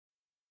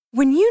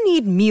When you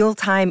need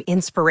mealtime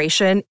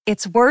inspiration,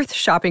 it's worth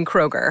shopping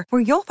Kroger,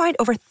 where you'll find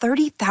over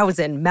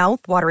 30,000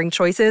 mouth-watering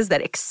choices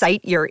that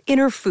excite your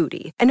inner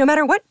foodie. And no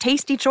matter what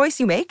tasty choice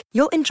you make,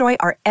 you'll enjoy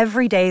our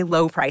everyday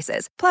low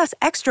prices, plus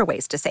extra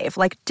ways to save,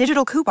 like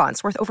digital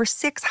coupons worth over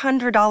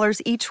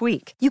 $600 each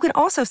week. You can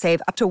also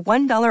save up to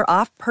 $1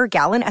 off per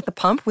gallon at the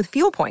pump with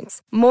fuel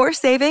points. More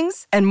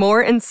savings and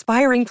more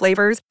inspiring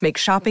flavors make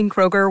shopping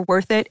Kroger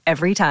worth it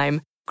every time.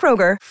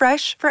 Kroger,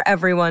 fresh for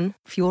everyone.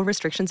 Fuel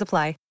restrictions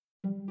apply.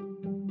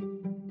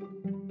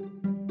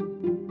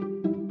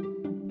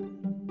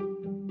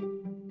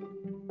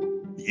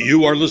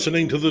 You are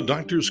listening to the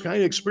Dr. Sky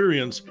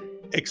Experience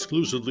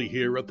exclusively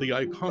here at the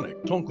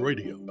iconic Talk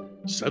Radio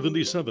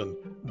 77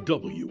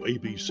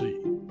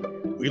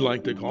 WABC. We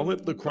like to call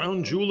it the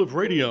crown jewel of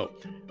radio,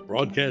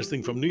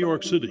 broadcasting from New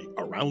York City,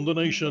 around the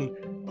nation,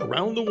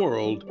 around the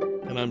world,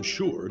 and I'm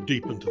sure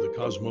deep into the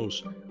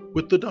cosmos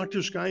with the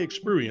Dr. Sky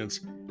Experience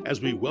as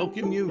we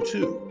welcome you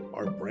to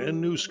our brand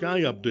new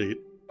Sky Update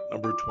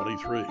number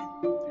 23.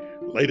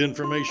 Late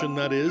information,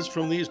 that is,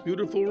 from these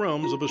beautiful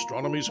realms of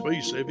astronomy,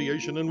 space,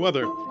 aviation, and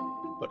weather,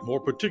 but more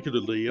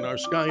particularly in our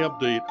Sky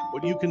Update,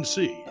 what you can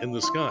see in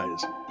the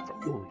skies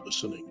from your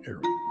listening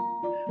area.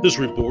 This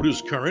report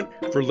is current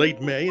for late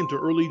May into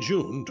early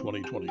June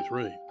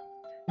 2023.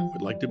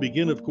 We'd like to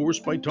begin, of course,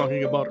 by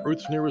talking about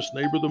Earth's nearest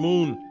neighbor, the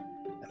Moon.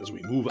 And as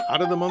we move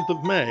out of the month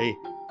of May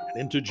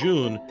and into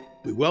June,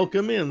 we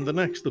welcome in the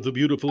next of the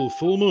beautiful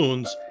full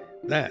moons,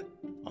 that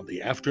on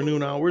the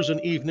afternoon hours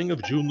and evening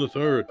of June the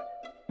 3rd.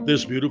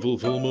 This beautiful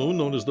full moon,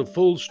 known as the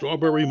full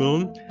strawberry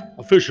moon,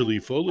 officially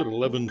full at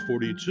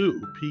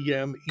 11:42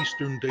 p.m.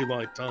 Eastern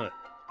Daylight Time.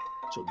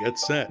 So get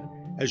set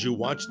as you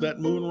watch that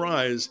moon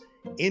rise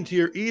into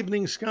your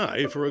evening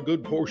sky for a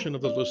good portion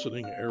of the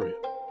listening area.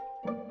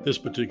 This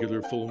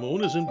particular full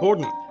moon is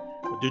important,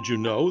 but did you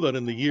know that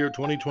in the year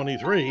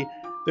 2023,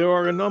 there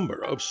are a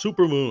number of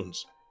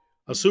supermoons?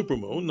 A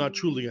supermoon, not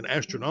truly an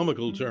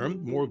astronomical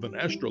term, more of an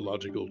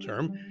astrological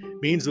term,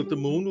 means that the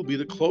moon will be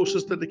the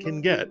closest that it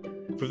can get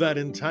for that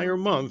entire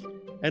month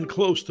and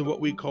close to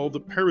what we call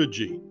the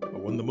perigee, or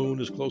when the moon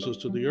is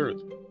closest to the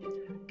Earth.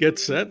 Get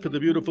set for the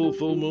beautiful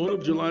full moon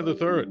of July the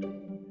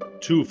 3rd.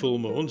 Two full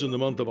moons in the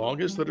month of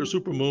August that are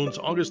supermoons,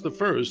 August the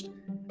 1st,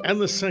 and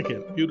the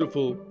second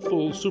beautiful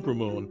full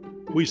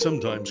supermoon we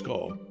sometimes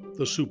call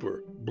the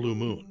super blue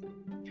moon.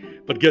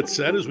 But get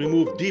set as we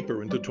move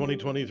deeper into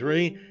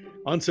 2023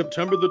 on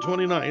September the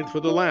 29th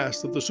for the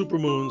last of the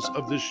supermoons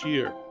of this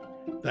year.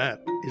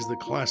 That is the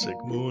classic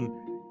moon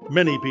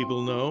many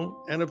people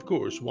know and, of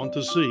course, want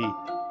to see,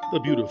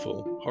 the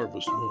beautiful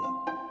harvest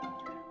moon.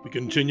 We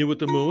continue with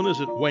the moon as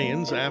it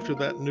wanes after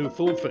that new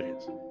full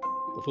phase.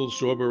 The full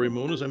strawberry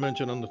moon, as I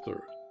mentioned, on the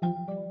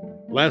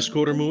 3rd. Last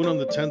quarter moon on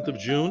the 10th of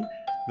June,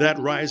 that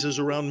rises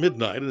around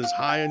midnight and is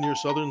high in your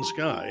southern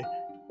sky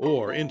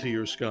or into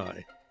your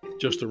sky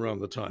just around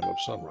the time of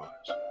sunrise.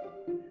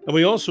 And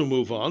we also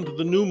move on to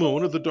the new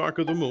moon, or the dark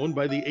of the moon,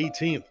 by the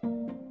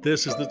 18th.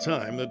 This is the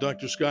time that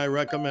Dr. Sky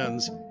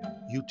recommends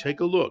you take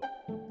a look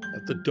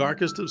at the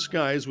darkest of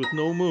skies with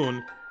no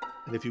moon.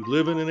 And if you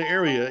live in an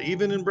area,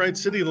 even in bright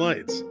city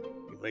lights,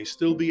 you may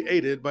still be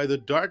aided by the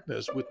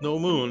darkness with no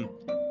moon.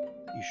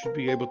 You should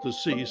be able to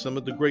see some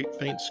of the great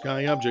faint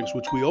sky objects,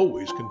 which we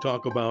always can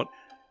talk about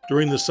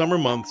during the summer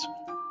months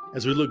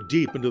as we look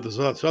deep into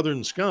the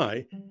southern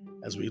sky,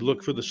 as we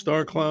look for the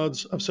star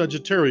clouds of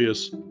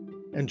Sagittarius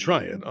and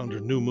try it under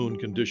new moon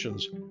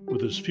conditions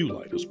with as few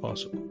light as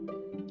possible.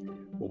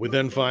 Well, we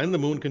then find the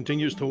moon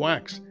continues to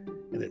wax,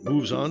 and it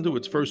moves on to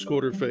its first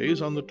quarter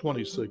phase on the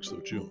 26th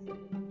of June.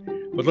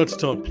 But let's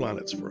talk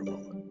planets for a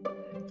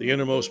moment. The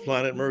innermost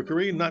planet,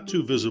 Mercury, not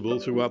too visible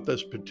throughout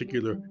this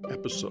particular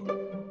episode.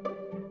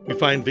 We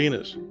find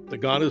Venus, the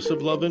goddess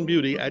of love and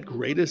beauty, at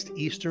greatest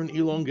eastern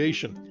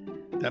elongation.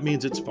 That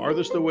means it's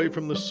farthest away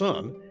from the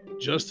sun,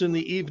 just in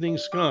the evening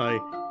sky,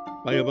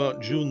 by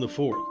about June the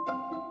 4th.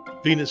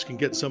 Venus can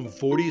get some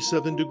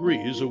 47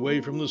 degrees away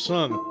from the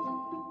sun,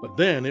 but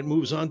then it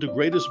moves on to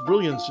greatest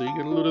brilliancy,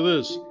 get a load of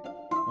this,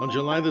 on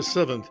July the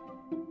 7th,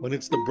 when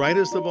it's the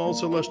brightest of all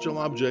celestial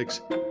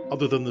objects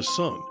other than the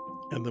sun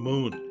and the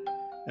moon.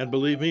 And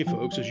believe me,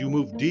 folks, as you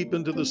move deep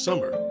into the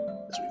summer,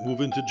 as we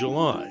move into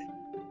July,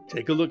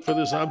 take a look for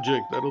this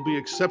object that'll be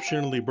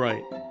exceptionally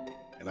bright.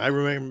 And I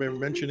remember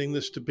mentioning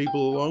this to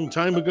people a long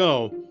time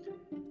ago.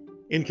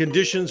 In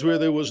conditions where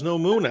there was no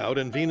moon out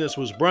and Venus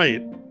was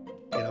bright,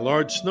 in a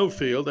large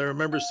snowfield, I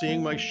remember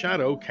seeing my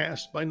shadow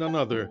cast by none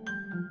other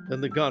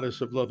than the goddess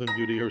of love and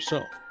beauty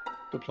herself,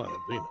 the planet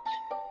Venus.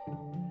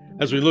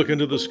 As we look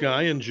into the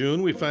sky in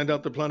June, we find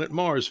out the planet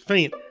Mars,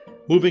 faint,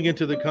 moving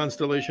into the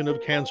constellation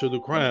of Cancer,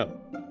 the Crab.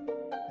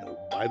 And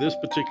by this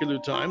particular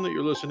time that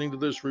you're listening to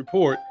this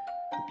report,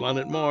 the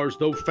planet Mars,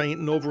 though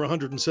faint and over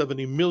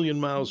 170 million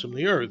miles from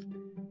the Earth,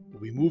 will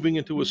be moving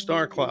into a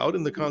star cloud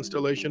in the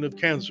constellation of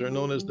Cancer,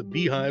 known as the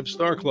Beehive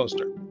star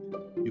cluster.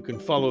 You can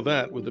follow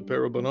that with a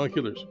pair of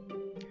binoculars.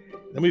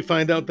 Then we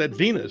find out that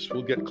Venus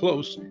will get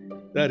close,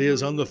 that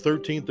is, on the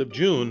 13th of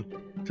June,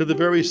 to the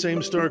very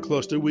same star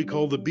cluster we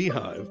call the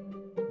Beehive,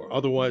 or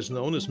otherwise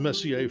known as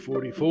Messier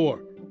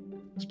 44.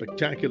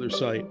 Spectacular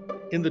sight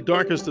in the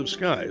darkest of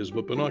skies,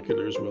 but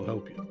binoculars will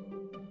help you.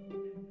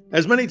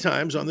 As many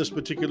times on this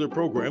particular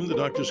program, the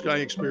Dr. Sky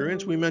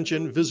Experience, we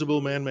mention visible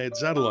man-made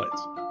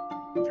satellites.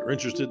 If you're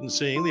interested in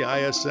seeing the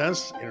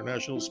ISS,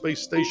 International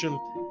Space Station,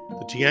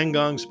 the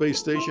Tiangong Space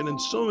Station,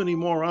 and so many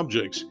more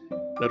objects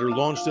that are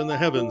launched in the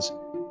heavens,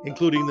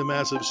 including the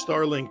massive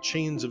Starlink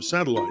chains of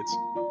satellites,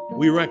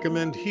 we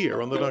recommend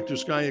here on the Dr.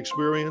 Sky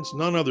Experience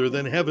none other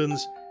than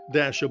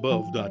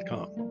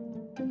heavens-above.com.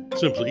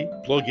 Simply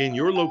plug in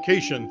your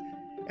location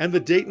and the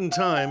date and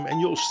time,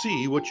 and you'll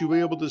see what you'll be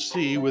able to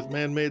see with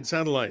man-made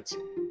satellites.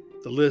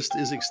 The list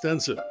is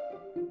extensive.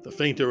 The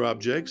fainter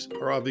objects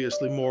are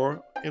obviously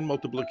more in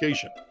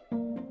multiplication,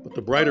 but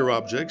the brighter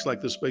objects like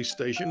the space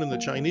station and the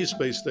Chinese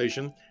space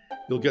station,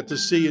 you'll get to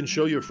see and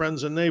show your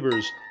friends and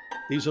neighbors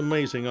these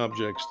amazing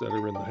objects that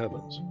are in the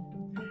heavens.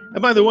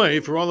 And by the way,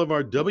 for all of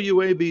our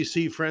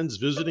WABC friends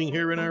visiting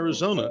here in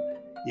Arizona,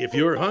 if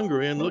you're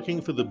hungry and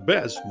looking for the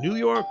best New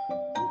York,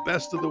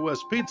 best of the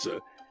West pizza,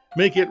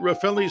 make it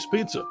Raffaelli's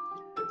Pizza.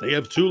 They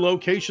have 2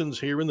 locations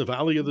here in the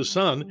Valley of the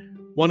Sun,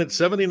 one at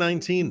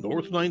 7019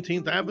 North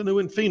 19th Avenue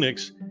in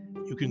Phoenix.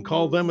 You can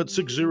call them at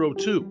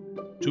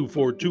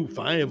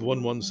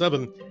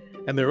 602-242-5117.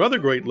 And their other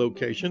great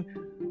location,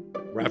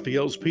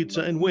 Raphael's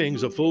Pizza and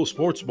Wings, a full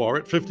sports bar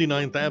at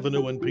 59th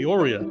Avenue in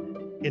Peoria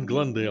in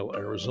Glendale,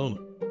 Arizona.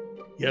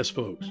 Yes,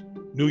 folks,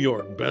 New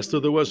York, best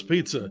of the West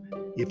pizza.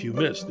 If you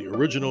miss the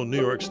original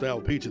New York-style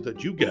pizza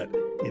that you get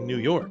in New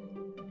York,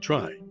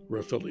 try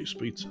Raffaelli's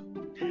Pizza.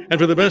 And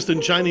for the best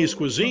in Chinese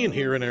cuisine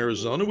here in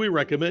Arizona, we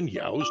recommend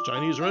Yao's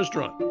Chinese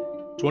Restaurant,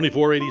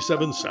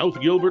 2487 South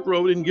Gilbert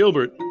Road in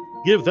Gilbert.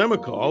 Give them a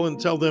call and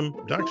tell them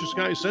Dr.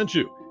 Sky sent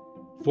you.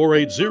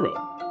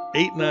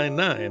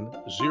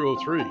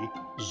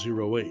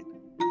 480-899-0308.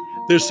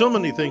 There's so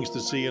many things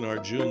to see in our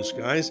June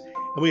skies,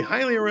 and we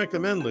highly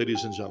recommend,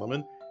 ladies and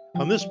gentlemen,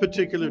 on this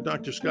particular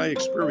Dr. Sky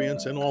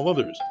Experience and all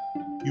others,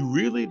 you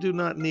really do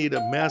not need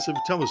a massive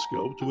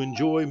telescope to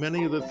enjoy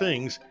many of the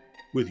things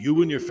with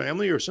you and your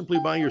family or simply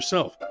by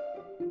yourself.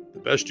 The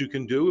best you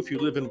can do if you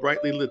live in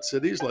brightly lit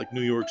cities like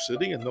New York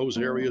City and those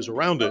areas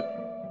around it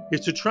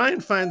is to try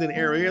and find an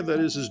area that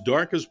is as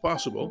dark as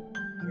possible.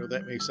 I know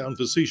that may sound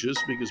facetious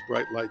because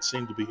bright lights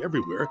seem to be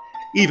everywhere.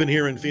 Even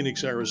here in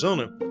Phoenix,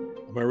 Arizona,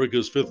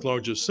 America's 5th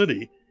largest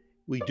city,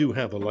 we do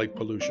have a light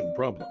pollution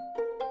problem.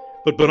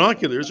 But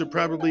binoculars are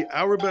probably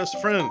our best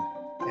friend,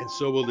 and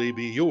so will they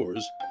be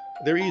yours.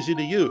 They're easy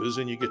to use,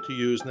 and you get to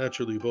use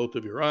naturally both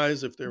of your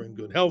eyes, if they're in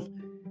good health,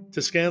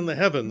 to scan the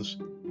heavens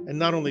and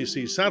not only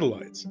see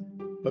satellites,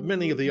 but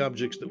many of the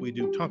objects that we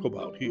do talk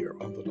about here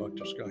on the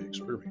Dr. Sky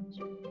Experience.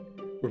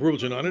 We're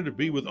privileged and honored to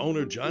be with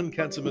owner John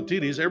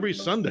Katsimatidis every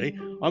Sunday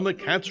on the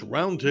Cats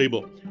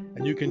Roundtable,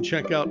 and you can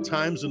check out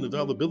times and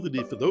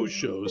availability for those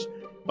shows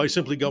by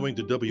simply going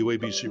to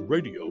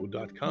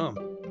WABCRadio.com.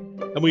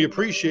 And we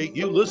appreciate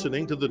you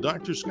listening to the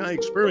Dr. Sky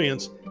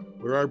Experience,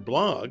 where our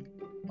blog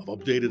of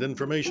updated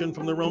information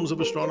from the realms of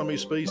astronomy,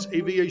 space,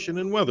 aviation,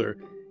 and weather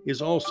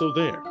is also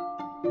there.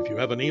 If you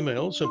have an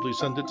email, simply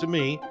send it to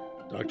me,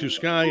 Dr.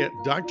 Sky at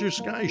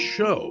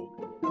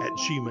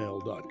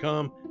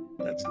drsky@gmail.com.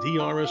 That's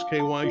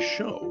DRSKY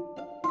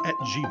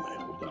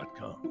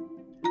show@gmail.com.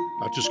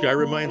 Dr. Sky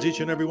reminds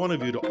each and every one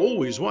of you to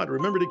always what?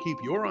 Remember to keep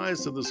your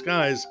eyes to the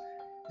skies,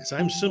 as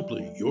I'm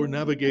simply your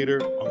navigator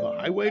on the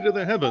highway to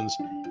the heavens,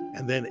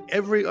 and then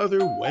every other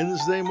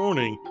Wednesday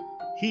morning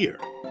here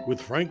with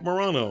Frank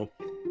Morano,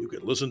 you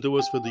can listen to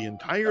us for the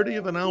entirety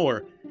of an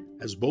hour,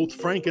 as both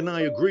Frank and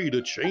I agree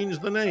to change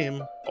the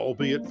name,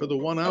 albeit for the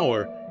 1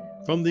 hour,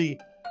 from the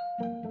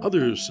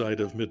other side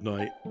of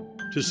midnight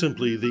to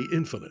simply the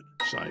infinite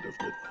side of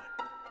midnight.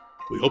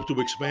 We hope to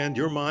expand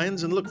your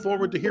minds and look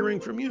forward to hearing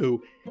from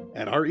you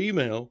at our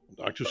email,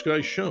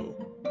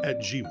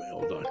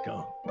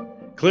 drskyshow@gmail.com.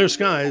 Clear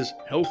skies,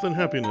 health, and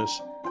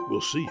happiness.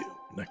 We'll see you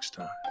next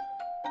time.